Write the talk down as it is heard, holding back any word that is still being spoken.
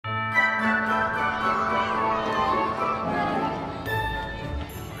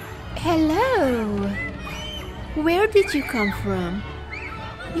Where did you come from?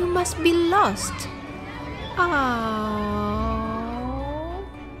 You must be lost. Oh.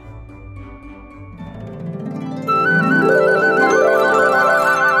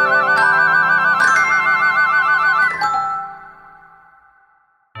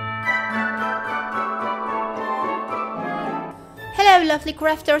 Hello lovely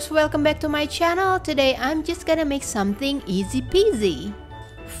crafters, welcome back to my channel. Today I'm just gonna make something easy peasy.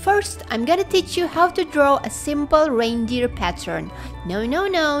 First, I'm gonna teach you how to draw a simple reindeer pattern.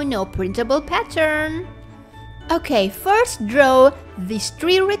 No printable pattern. Okay, first draw these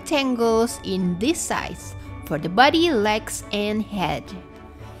 3 rectangles in this size for the body, legs, and head.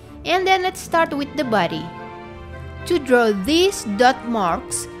 And then let's start with the body. To draw these dot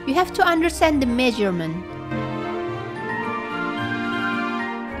marks, you have to understand the measurement.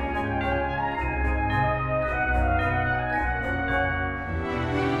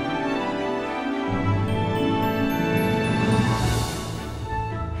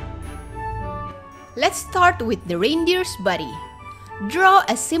 Let's start with the reindeer's body. Draw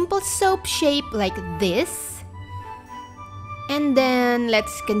a simple soap shape like this. And then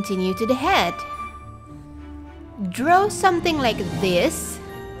let's continue to the head. Draw something like this,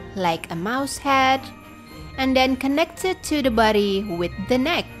 like a mouse head, and then connect it to the body with the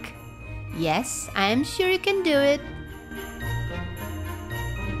neck. Yes, I'm sure you can do it.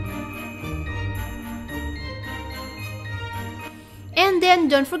 And then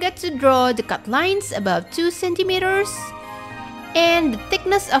don't forget to draw the cut lines about 2 centimeters. And the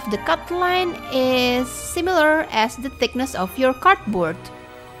thickness of the cut line is similar as the thickness of your cardboard.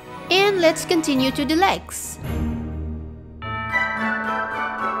 And let's continue to the legs.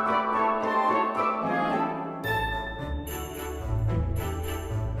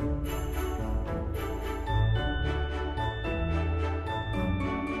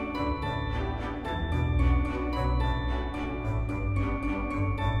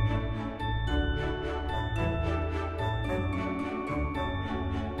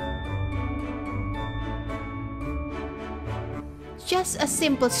 Just a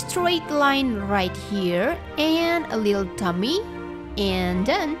simple straight line right here and a little tummy, and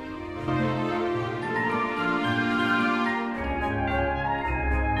done.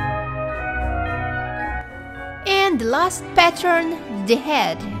 And the last pattern, the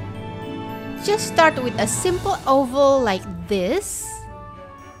head. Just start with a simple oval like this.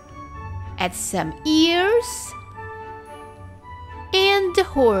 Add some ears and the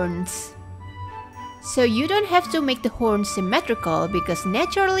horns. So you don't have to make the horn symmetrical because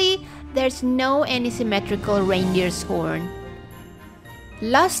naturally there's no any symmetrical reindeer's horn.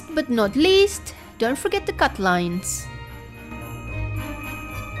 Last but not least, don't forget the cut lines.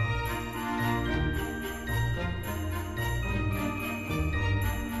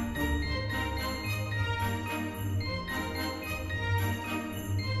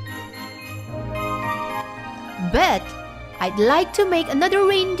 But I'd like to make another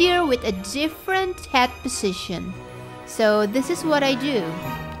reindeer with a different head position. So this is what I do.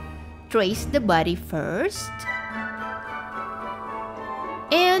 Trace the body first.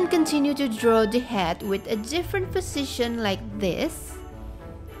 And continue to draw the head with a different position like this.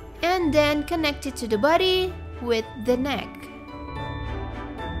 And then connect it to the body with the neck.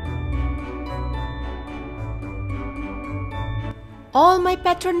 All my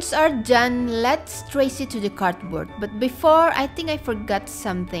patterns are done. Let's trace it to the cardboard. But before, I think I forgot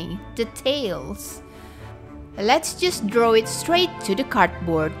something. The tails. Let's just draw it straight to the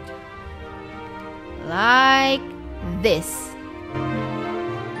cardboard. Like this.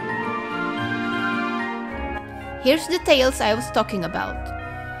 Here's the tails I was talking about.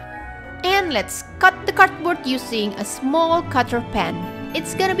 And let's cut the cardboard using a small cutter pen.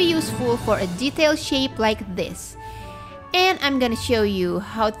 It's gonna be useful for a detailed shape like this. And I'm gonna show you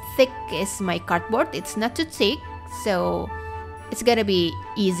how thick is my cardboard. It's not too thick, so it's gonna be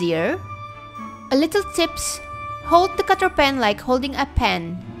easier. A little tips, hold the cutter pen like holding a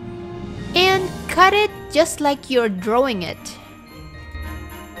pen. And cut it just like you're drawing it.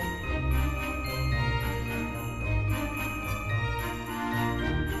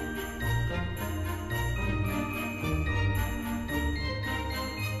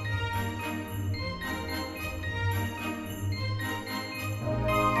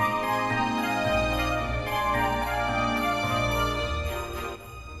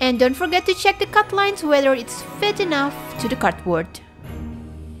 And don't forget to check the cut lines whether it's fit enough to the cardboard.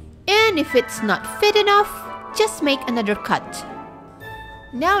 And if it's not fit enough, just make another cut.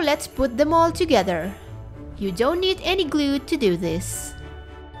 Now let's put them all together. You don't need any glue to do this.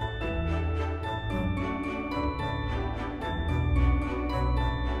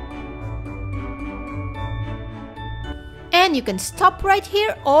 And you can stop right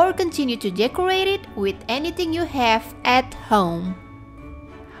here or continue to decorate it with anything you have at home.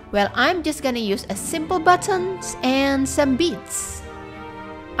 Well, I'm just gonna use a simple buttons and some beads.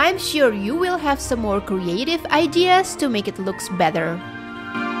 I'm sure you will have some more creative ideas to make it looks better.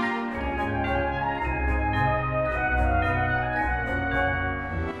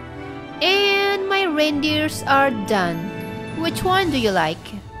 And my reindeers are done. Which one do you like?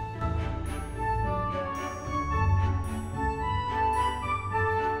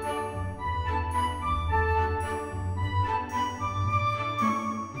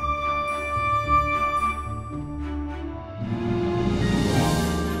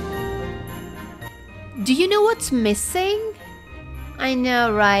 Do you know what's missing? I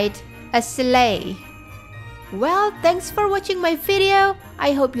know, right? A sleigh. Well, thanks for watching my video.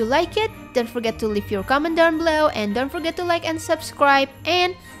 I hope you like it. Don't forget to leave your comment down below and don't forget to like and subscribe,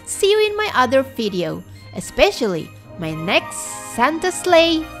 and see you in my other video, especially my next Santa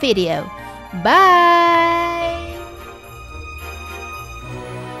sleigh video. Bye!